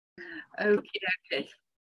Okay, okay.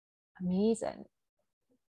 Amazing.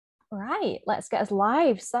 Right, let's get us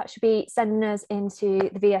live. So that should be sending us into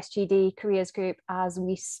the VSGD careers group as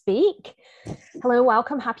we speak. Hello,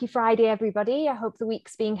 welcome. Happy Friday, everybody. I hope the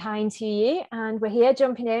week's been kind to you. And we're here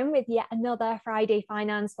jumping in with yet another Friday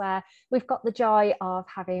Finance, where we've got the joy of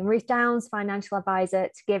having Ruth Downs, financial advisor,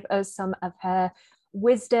 to give us some of her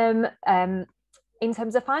wisdom in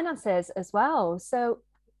terms of finances as well. So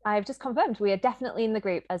I've just confirmed we are definitely in the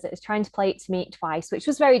group, as it was trying to play it to me twice, which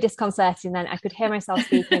was very disconcerting. Then I could hear myself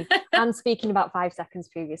speaking and speaking about 5 seconds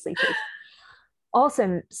previously too.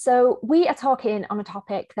 Awesome. So we are talking on a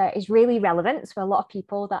topic that is really relevant to a lot of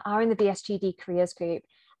people that are in the VSGD careers group.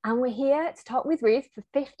 And we're here to talk with Ruth for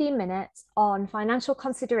 15 minutes on financial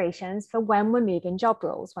considerations for when we're moving job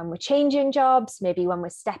roles, when we're changing jobs, maybe when we're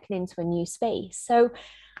stepping into a new space. So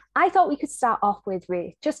I thought we could start off with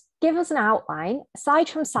Ruth. Just give us an outline, aside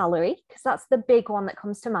from salary, because that's the big one that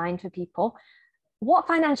comes to mind for people. What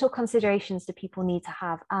financial considerations do people need to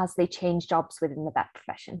have as they change jobs within the vet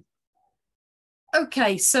profession?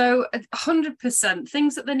 Okay, so 100%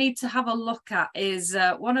 things that they need to have a look at is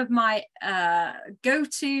one of my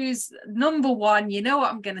go-tos, number one, you know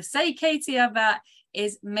what I'm going to say, Katie, about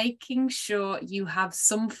is making sure you have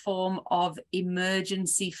some form of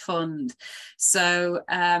emergency fund. So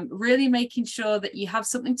really making sure that you have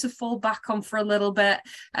something to fall back on for a little bit,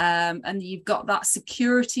 and you've got that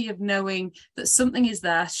security of knowing that something is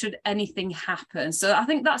there should anything happen. So I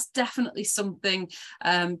think that's definitely something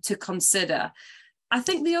to consider. I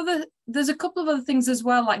think there's a couple of other things as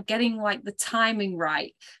well, like getting like the timing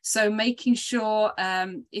right. So making sure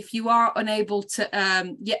if you are unable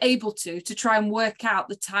to, you're able to try and work out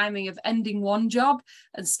the timing of ending one job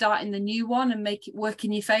and starting the new one and make it work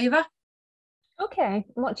in your favor. Okay,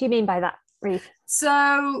 what do you mean by that, Ruth?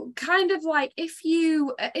 So kind of like if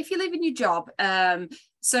you're leaving your job,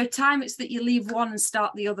 so time it's that you leave one and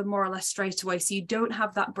start the other more or less straight away. So you don't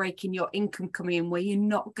have that break in your income coming in where you're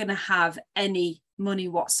not going to have any money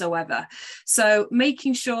whatsoever. So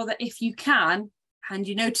making sure that if you can hand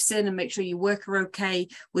your notice in and make sure your work are okay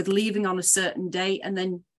with leaving on a certain date and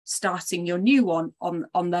then starting your new one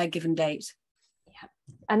on their given date. Yeah,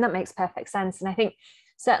 and that makes perfect sense. And I think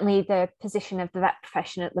certainly the position of the vet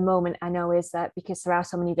profession at the moment, I know, is that because there are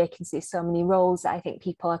so many vacancies, so many roles, I think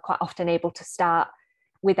people are quite often able to start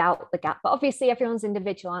without the gap. But obviously everyone's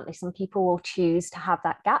individual, aren't they? Some people will choose to have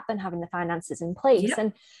that gap and having the finances in place. Yep.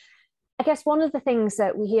 And I guess one of the things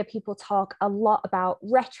that we hear people talk a lot about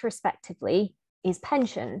retrospectively is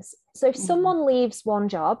pensions. So if someone leaves one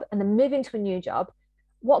job and then move into a new job,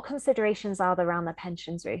 what considerations are there around their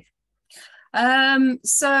pensions, Ruth?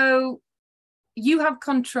 So you have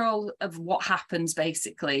control of what happens,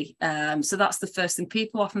 basically. So that's the first thing.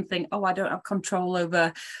 People often think, oh, I don't have control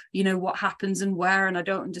over, what happens and where, and I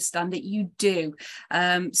don't understand it. You do.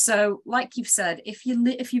 So like you've said, if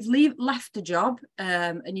you've left a job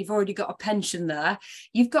and you've already got a pension there,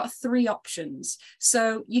 you've got 3 options.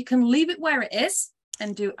 So you can leave it where it is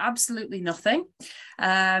and do absolutely nothing.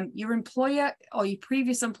 Your employer or your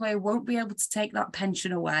previous employer won't be able to take that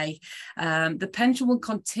pension away. The pension will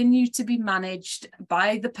continue to be managed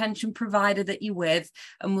by the pension provider that you're with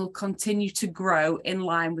and will continue to grow in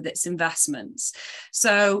line with its investments.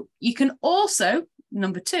 So you can also,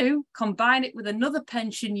 number 2, combine it with another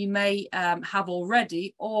pension you may have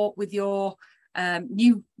already, or with your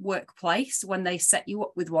new workplace when they set you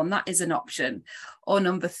up with one. That is an option. Or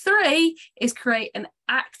number 3 is create an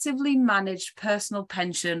actively managed personal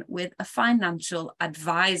pension with a financial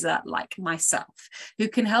advisor like myself, who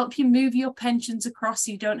can help you move your pensions across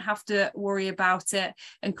so you don't have to worry about it,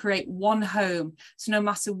 and create one home. So no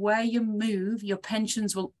matter where you move, your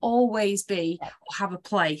pensions will always be or have a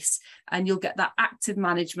place, and you'll get that active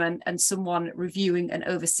management and someone reviewing and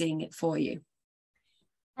overseeing it for you.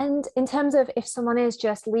 And in terms of if someone is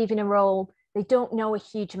just leaving a role, they don't know a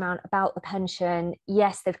huge amount about the pension.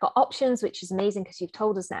 Yes, they've got options, which is amazing because you've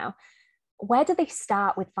told us now. Where do they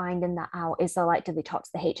start with finding that out? Is there do they talk to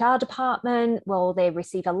the HR department? Will they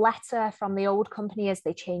receive a letter from the old company as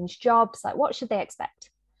they change jobs? What should they expect?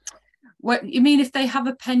 What you mean, if they have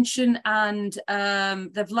a pension and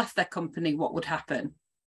they've left their company, what would happen?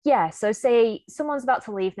 Yeah, so say someone's about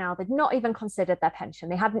to leave now, they've not even considered their pension.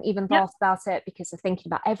 They hadn't even thought about it because they're thinking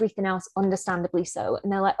about everything else, understandably so.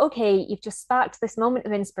 And they're like, okay, you've just sparked this moment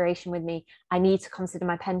of inspiration with me. I need to consider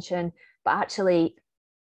my pension, but actually,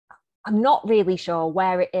 I'm not really sure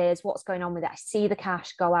where it is, what's going on with it. I see the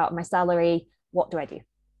cash go out of my salary. What do I do?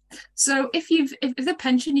 So if the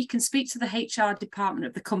pension, you can speak to the HR department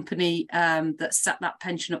of the company that set that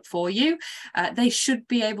pension up for you. They should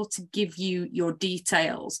be able to give you your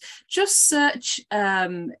details. Just search,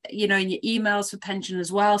 in your emails for pension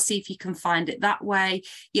as well. See if you can find it that way.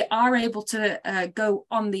 You are able to go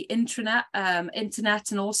on the internet and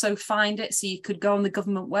also find it. So you could go on the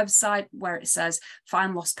government website where it says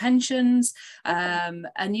find lost pensions,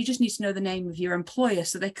 and you just need to know the name of your employer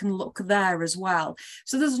so they can look there as well.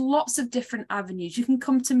 So there's lots of different avenues. You can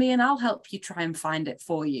come to me and I'll help you try and find it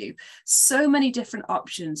for you. So many different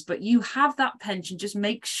options, but you have that pension. Just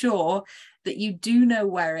make sure that you do know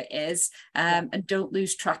where it is, and don't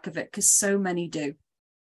lose track of it, because so many do.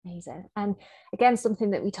 Amazing. And again,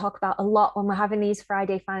 something that we talk about a lot when we're having these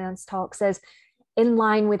Friday finance talks is, in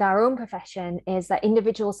line with our own profession, is that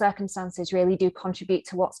individual circumstances really do contribute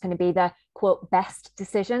to what's going to be the quote best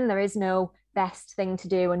decision. There is no best thing to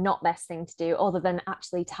do and not best thing to do, other than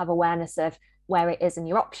actually to have awareness of where it is and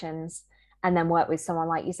your options, and then work with someone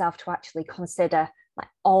like yourself to actually consider like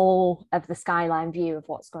all of the skyline view of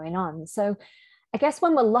what's going on. So I guess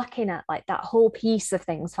when we're looking at like that whole piece of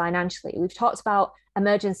things financially, we've talked about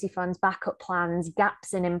emergency funds, backup plans,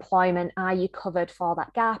 gaps in employment. Are you covered for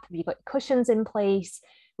that gap? Have you got cushions in place?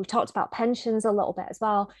 We've talked about pensions a little bit as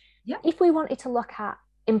well. Yeah. If we wanted to look at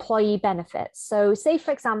employee benefits, so say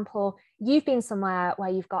for example, you've been somewhere where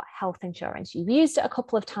you've got health insurance, you've used it a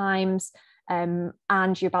couple of times, and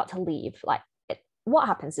you're about to leave. Like, what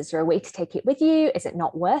happens? Is there a way to take it with you? Is it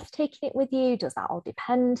not worth taking it with you? Does that all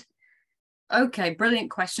depend? Okay,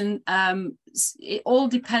 brilliant question. It all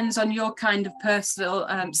depends on your kind of personal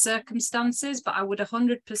circumstances, but I would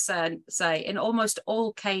 100% say in almost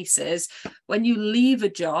all cases, when you leave a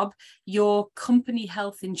job, your company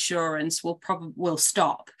health insurance will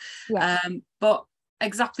stop. Yeah. But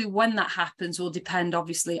exactly when that happens will depend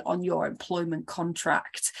obviously on your employment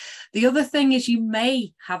contract. The other thing is you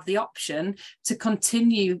may have the option to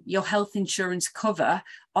continue your health insurance cover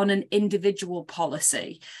on an individual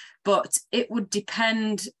policy. But it would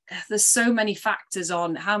depend. There's so many factors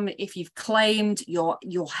on if you've claimed your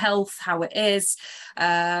health, how it is.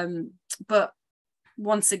 But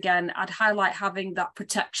once again, I'd highlight having that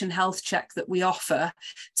protection health check that we offer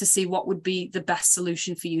to see what would be the best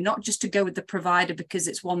solution for you, not just to go with the provider because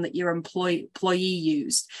it's one that your employee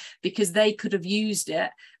used, because they could have used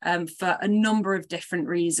it for a number of different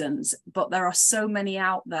reasons. But there are so many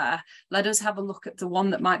out there. Let us have a look at the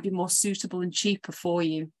one that might be more suitable and cheaper for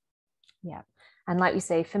you. Yeah. And like we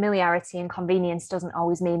say, familiarity and convenience doesn't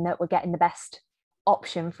always mean that we're getting the best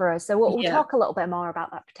option for us. So we'll talk a little bit more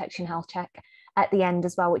about that protection health check at the end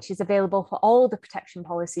as well, which is available for all the protection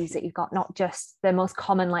policies that you've got, not just the most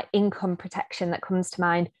common like income protection that comes to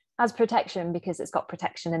mind as protection because it's got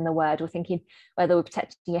protection in the word. We're thinking whether we're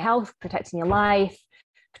protecting your health, protecting your life,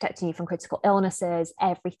 protecting you from critical illnesses,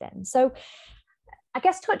 everything. So I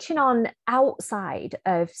guess touching on outside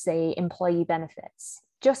of, say, employee benefits,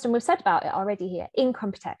 Justin, we've said about it already here,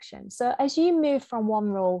 income protection. So as you move from one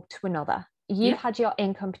role to another, you've had your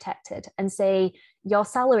income protected, and say your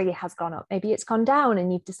salary has gone up, maybe it's gone down,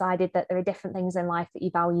 and you've decided that there are different things in life that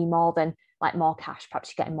you value more than like more cash,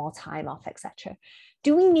 perhaps you're getting more time off, etc.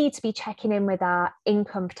 Do we need to be checking in with our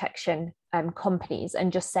income protection companies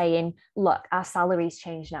and just saying, look, our salaries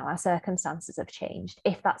changed now, our circumstances have changed,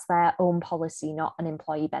 if that's their own policy, not an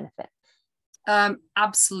employee benefit?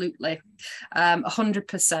 Absolutely,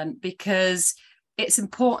 100%, because it's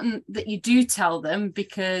important that you do tell them,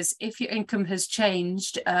 because if your income has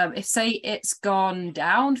changed, if say it's gone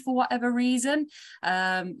down for whatever reason,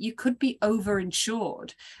 you could be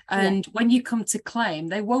overinsured, and when you come to claim,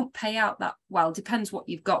 they won't pay out that, well, it depends what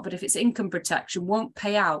you've got, but if it's income protection, won't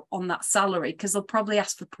pay out on that salary because they'll probably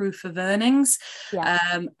ask for proof of earnings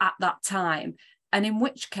at that time, and in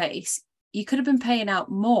which case you could have been paying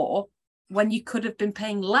out more when you could have been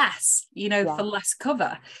paying less, for less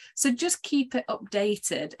cover. So just keep it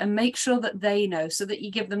updated and make sure that they know, so that you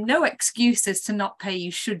give them no excuses to not pay you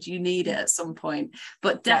should you need it at some point,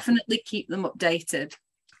 but definitely keep them updated.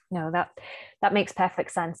 No, that makes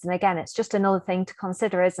perfect sense. And again, it's just another thing to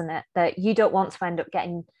consider, isn't it? That you don't want to end up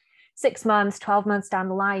getting 6 months, 12 months down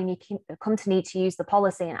the line, you can come to need to use the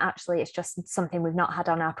policy, and actually it's just something we've not had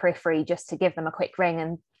on our periphery, just to give them a quick ring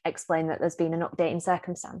and explain that there's been an update in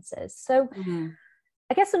circumstances. So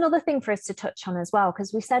I guess another thing for us to touch on as well,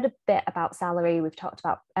 because we said a bit about salary, we've talked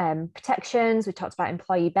about protections, we've talked about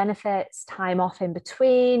employee benefits, time off in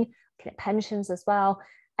between, looking at pensions as well.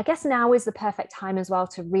 I guess now is the perfect time as well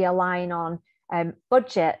to realign on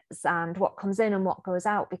budgets and what comes in and what goes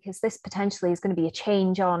out, because this potentially is going to be a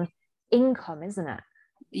change on income, isn't it?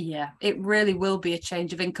 Yeah, it really will be a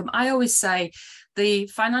change of income. I always say the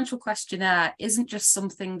financial questionnaire isn't just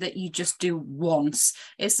something that you just do once.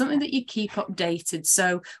 It's something that you keep updated.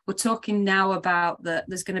 So we're talking now about that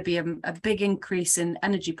there's going to be a big increase in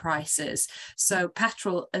energy prices. So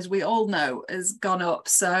petrol, as we all know, has gone up.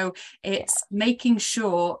 So it's making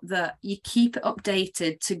sure that you keep it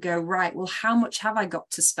updated to go, right, well, how much have I got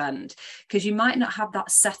to spend? Because you might not have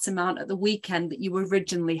that set amount at the weekend that you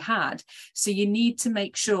originally had. So you need to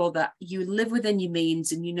make sure that you live within your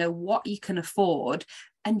means and you know what you can afford,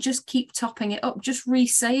 and just keep topping it up. Just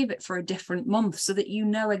resave it for a different month so that you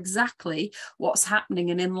know exactly what's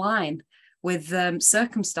happening and in line with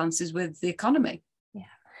circumstances with the economy. Yeah.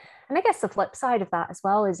 And I guess the flip side of that as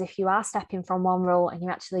well is if you are stepping from one role and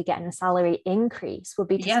you're actually getting a salary increase, would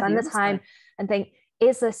be to spend the time and think,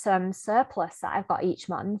 is there some surplus that I've got each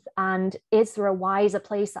month? And is there a wiser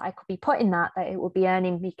place that I could be putting that it will be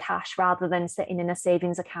earning me cash rather than sitting in a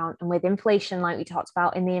savings account? And with inflation, like we talked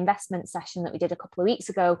about in the investment session that we did a couple of weeks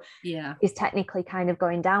ago, is technically kind of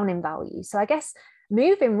going down in value. So I guess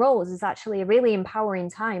moving roles is actually a really empowering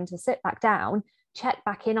time to sit back down, check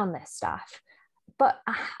back in on this stuff. But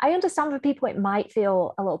I understand for people, it might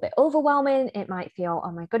feel a little bit overwhelming. It might feel,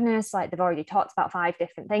 oh my goodness, like they've already talked about 5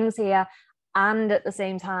 different things here. And at the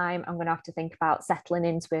same time, I'm going to have to think about settling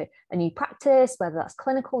into a new practice, whether that's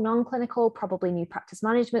clinical, non-clinical, probably new practice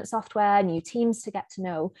management software, new teams to get to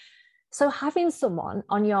know. So having someone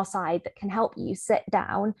on your side that can help you sit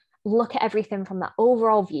down, look at everything from that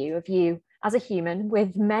overall view of you as a human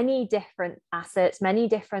with many different assets, many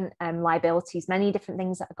different liabilities, many different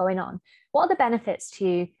things that are going on. What are the benefits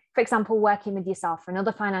to, for example, working with yourself or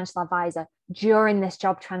another financial advisor during this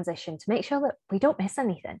job transition to make sure that we don't miss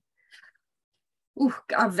anything? Ooh,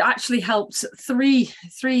 I've actually helped three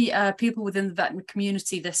people within the veterinary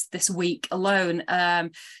community this week alone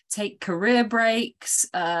take career breaks.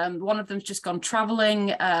 One of them's just gone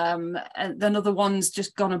traveling, and another one's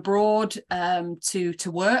just gone abroad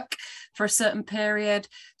to work for a certain period.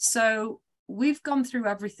 So we've gone through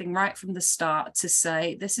everything right from the start to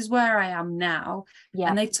say, this is where I am now. Yeah.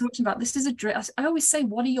 And they talked about, this is a dream. I always say,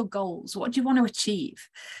 what are your goals? What do you want to achieve?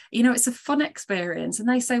 You know, it's a fun experience. And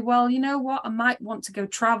they say, well, you know what? I might want to go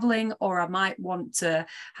traveling, or I might want to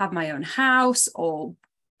have my own house or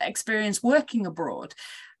experience working abroad.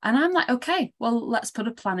 And I'm like, okay, well, let's put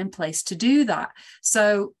a plan in place to do that.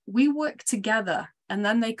 So we work together. And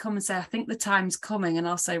then they come and say, I think the time's coming. And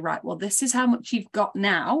I'll say, right, well, this is how much you've got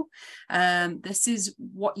now. This is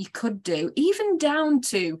what you could do, even down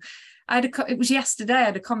to, it was yesterday, I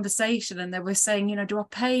had a conversation and they were saying, you know, do I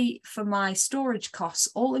pay for my storage costs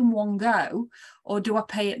all in one go, or do I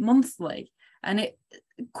pay it monthly? And it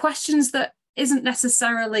questions that isn't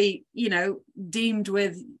necessarily, you know, deemed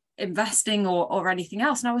with investing or anything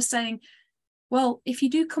else. And I was saying, well, if you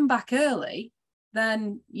do come back early,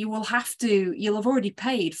 then you'll have already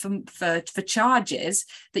paid for charges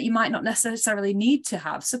that you might not necessarily need to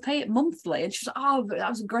have. So pay it monthly. And she was like, oh, that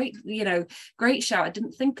was a great shout. I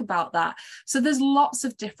didn't think about that. So there's lots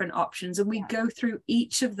of different options, and we go through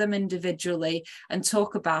each of them individually and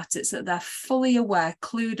talk about it so that they're fully aware,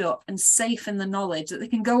 clued up, and safe in the knowledge that they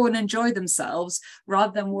can go and enjoy themselves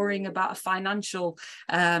rather than worrying about a financial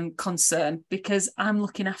concern, because I'm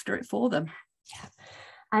looking after it for them. Yeah.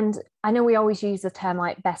 And I know we always use the term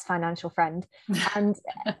like best financial friend, and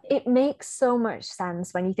it makes so much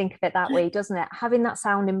sense when you think of it that way, doesn't it? Having that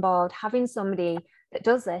sounding board, having somebody that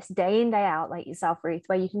does this day in, day out, like yourself, Ruth,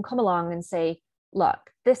 where you can come along and say, look,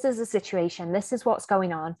 this is a situation, this is what's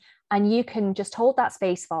going on. And you can just hold that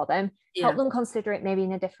space for them, help them consider it maybe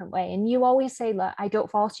in a different way. And you always say, look, I don't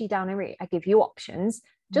force you down a route, I give you options.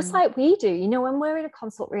 Just like we do, you know, when we're in a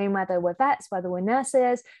consult room, whether we're vets, whether we're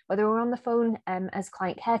nurses, whether we're on the phone as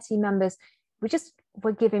client care team members,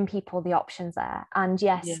 we're giving people the options there. And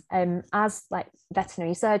yes, as like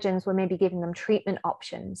veterinary surgeons, we're maybe giving them treatment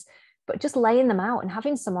options, but just laying them out and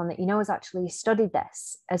having someone that you know has actually studied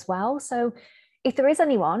this as well. So if there is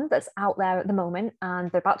anyone that's out there at the moment and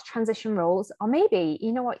they're about to transition roles, or maybe,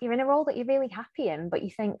 you know what, you're in a role that you're really happy in, but you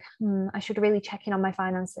think, I should really check in on my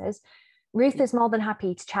finances, Ruth is more than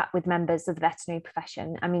happy to chat with members of the veterinary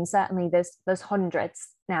profession. I mean, certainly there's hundreds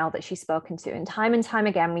now that she's spoken to, and time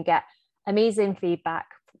again, we get amazing feedback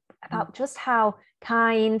about just how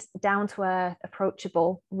kind, down to earth,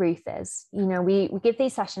 approachable Ruth is. You know, we give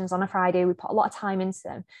these sessions on a Friday, we put a lot of time into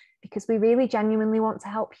them because we really genuinely want to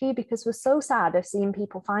help you, because we're so sad of seeing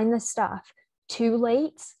people find this stuff too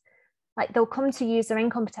late. Like they'll come to use their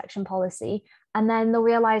income protection policy and then they'll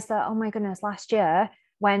realize that, oh my goodness, last year,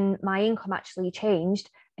 when my income actually changed,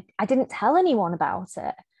 I didn't tell anyone about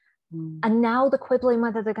it. And now they're quibbling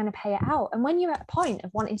whether they're going to pay it out. And when you're at a point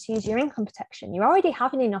of wanting to use your income protection, you're already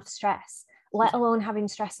having enough stress, let alone having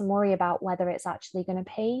stress and worry about whether it's actually going to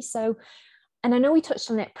pay. So, and I know we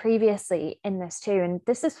touched on it previously in this too, and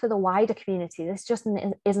this is for the wider community. This just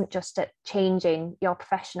isn't just at changing your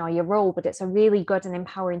profession or your role, but it's a really good and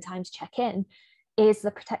empowering time to check in, is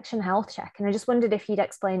the protection health check. And I just wondered if you'd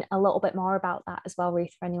explain a little bit more about that as well,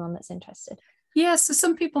 Ruth, for anyone that's interested. Yeah, so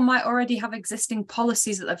some people might already have existing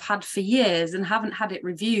policies that they've had for years and haven't had it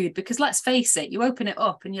reviewed, because let's face it, you open it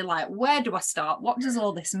up and you're like, where do I start? What does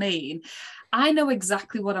all this mean? I know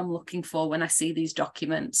exactly what I'm looking for when I see these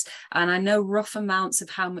documents, and I know rough amounts of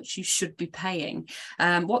how much you should be paying.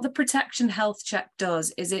 What the protection health check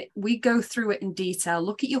does is we go through it in detail,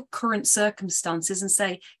 look at your current circumstances and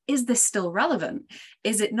say, is this still relevant?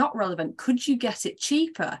 Is it not relevant? Could you get it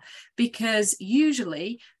cheaper? Because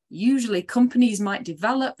usually companies might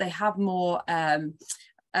develop, they have more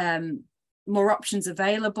options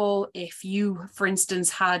available. If you, for instance,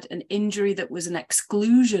 had an injury that was an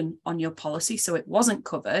exclusion on your policy, so it wasn't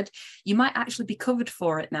covered, you might actually be covered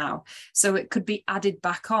for it now. So it could be added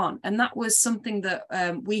back on. And that was something that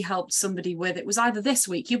we helped somebody with. It was either this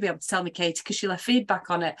week, you'll be able to tell me, Katie, because she left feedback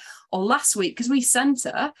on it, or last week, because we sent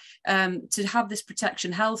her to have this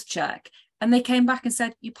protection health check. And they came back and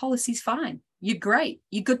said, your policy's fine. You're great.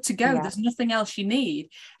 You're good to go. Yeah. There's nothing else you need.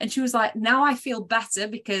 And she was like, now I feel better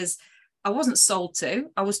because I wasn't sold to.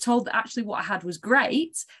 I was told that actually what I had was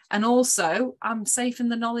great. And also I'm safe in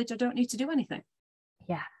the knowledge I don't need to do anything.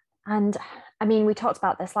 Yeah. And I mean, we talked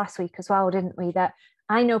about this last week as well, didn't we? That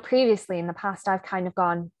I know previously in the past, I've kind of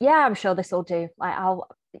gone, yeah, I'm sure this will do. Like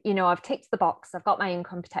I've ticked the box. I've got my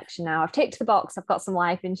income protection now. I've ticked the box. I've got some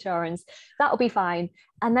life insurance. That'll be fine.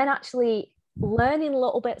 And then actually learning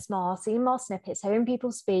little bits more, seeing more snippets, hearing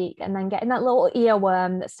people speak, and then getting that little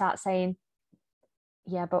earworm that starts saying,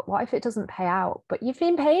 yeah, but what if it doesn't pay out? But you've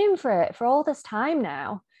been paying for it for all this time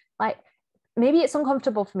now. Like, maybe it's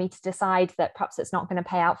uncomfortable for me to decide that perhaps it's not going to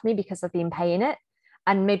pay out for me because I've been paying it.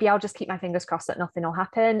 And maybe I'll just keep my fingers crossed that nothing will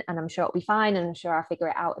happen, and I'm sure it'll be fine, and I'm sure I'll figure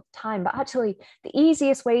it out at the time. But actually, the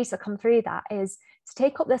easiest ways to come through that is to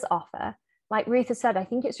take up this offer. Like Ruth has said, I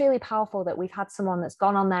think it's really powerful that we've had someone that's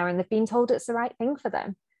gone on there and they've been told it's the right thing for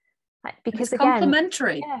them. Because it's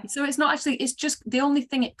complimentary. Yeah. So it's not actually, it's just the only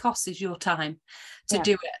thing it costs is your time to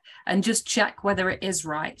do it, and just check whether it is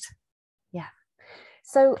right. Yeah.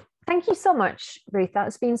 So thank you so much, Ruth.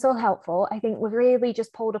 That's been so helpful. I think we've really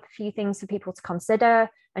just pulled up a few things for people to consider.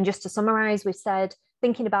 And just to summarize, we've said,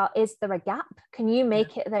 thinking about, is there a gap? Can you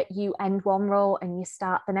make it that you end one role and you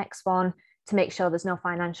start the next one to make sure there's no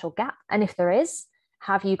financial gap? And if there is,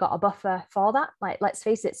 have you got a buffer for that? Like, let's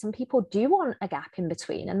face it, some people do want a gap in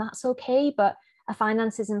between, and that's okay, but a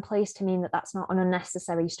finance is in place to mean that that's not an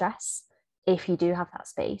unnecessary stress if you do have that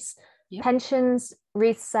space. Yep. Pensions,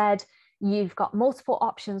 Ruth said, you've got multiple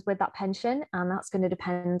options with that pension, and that's going to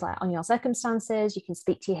depend on your circumstances. You can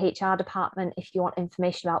speak to your HR department if you want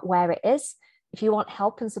information about where it is. If you want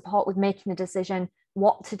help and support with making a decision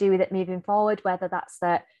what to do with it moving forward, whether that's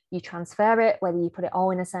that you transfer it, whether you put it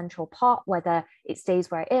all in a central pot, whether it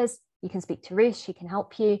stays where it is, you can speak to Ruth, she can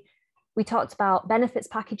help you. We talked about benefits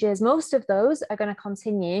packages. Most of those are going to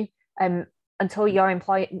continue until your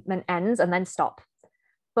employment ends and then stop.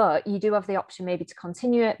 But you do have the option maybe to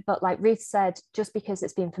continue it. But like Ruth said, just because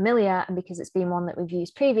it's been familiar and because it's been one that we've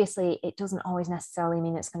used previously, it doesn't always necessarily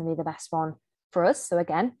mean it's going to be the best one for us. So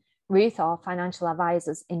again, Ruth or financial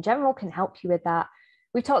advisors in general can help you with that.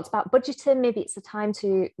 We talked about budgeting. Maybe it's the time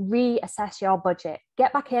to reassess your budget.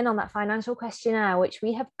 Get back in on that financial questionnaire, which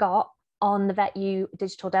we have got on the VetYou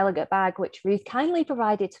digital delegate bag, which Ruth kindly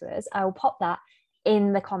provided to us. I will pop that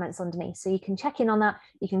in the comments underneath. So you can check in on that.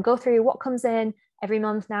 You can go through what comes in every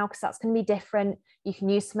month now, because that's going to be different. You can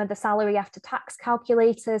use some of the salary after tax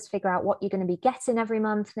calculators, figure out what you're going to be getting every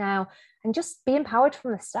month now, and just be empowered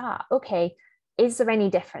from the start. Okay, is there any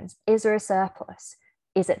difference? Is there a surplus?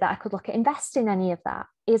 Is it that I could look at investing any of that?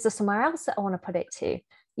 Is there somewhere else that I want to put it to?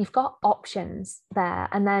 You've got options there.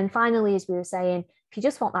 And then finally, as we were saying, if you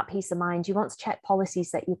just want that peace of mind, you want to check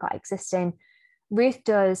policies that you've got existing, Ruth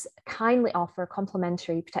does kindly offer a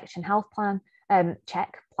complimentary protection health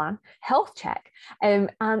health check.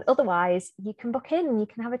 And otherwise you can book in and you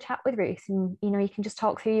can have a chat with Ruth, and you can just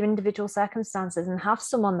talk through your individual circumstances and have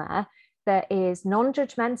someone there that is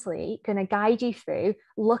non-judgmentally going to guide you through,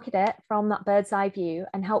 look at it from that bird's eye view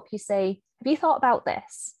and help you say, have you thought about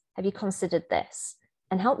this? Have you considered this?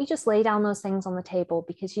 And help you just lay down those things on the table,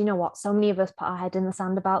 because you know what, so many of us put our head in the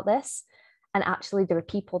sand about this. And actually, there are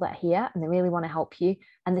people that are here and they really want to help you.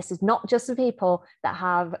 And this is not just for people that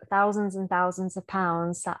have thousands and thousands of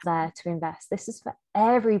pounds sat there to invest. This is for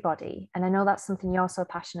everybody. And I know that's something you're so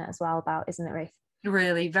passionate as well about, isn't it, Ruth?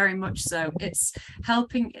 Really, very much so. It's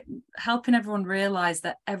helping everyone realize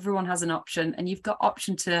that everyone has an option, and you've got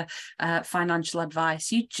option to financial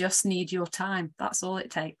advice. You just need your time. That's all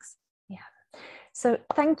it takes. Yeah. So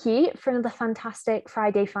thank you for another fantastic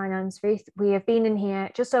Friday Finance, Ruth. We have been in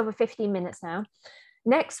here just over 15 minutes now.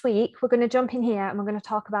 Next week, we're going to jump in here and we're going to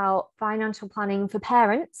talk about financial planning for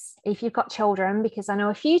parents if you've got children, because I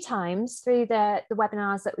know a few times through the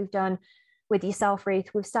webinars that we've done with yourself, Ruth,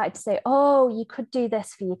 we've started to say, oh, you could do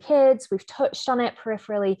this for your kids. We've touched on it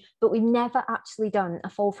peripherally, but we've never actually done a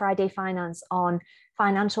full Friday Finance on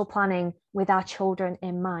financial planning with our children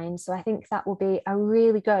in mind. So I think that will be a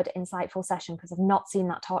really good, insightful session because I've not seen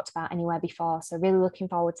that talked about anywhere before. So really looking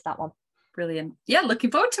forward to that one. Brilliant. Yeah,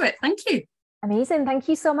 looking forward to it. Thank you. Amazing. Thank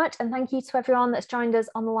you so much. And thank you to everyone that's joined us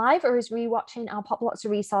on the live or is rewatching. I'll pop lots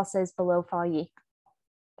of resources below for you.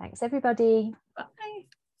 Thanks, everybody. Bye.